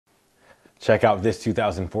Check out this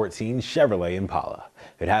 2014 Chevrolet Impala.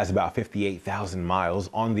 It has about 58,000 miles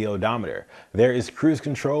on the odometer. There is cruise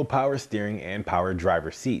control, power steering, and power driver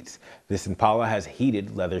seats. This Impala has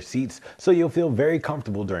heated leather seats, so you'll feel very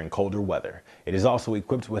comfortable during colder weather. It is also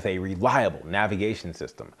equipped with a reliable navigation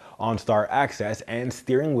system, OnStar access, and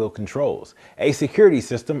steering wheel controls. A security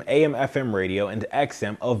system, AM/FM radio, and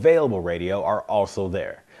XM available radio are also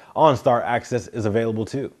there. OnStar access is available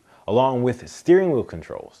too, along with steering wheel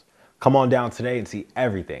controls. Come on down today and see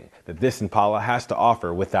everything that this Impala has to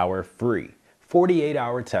offer with our free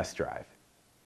 48-hour test drive.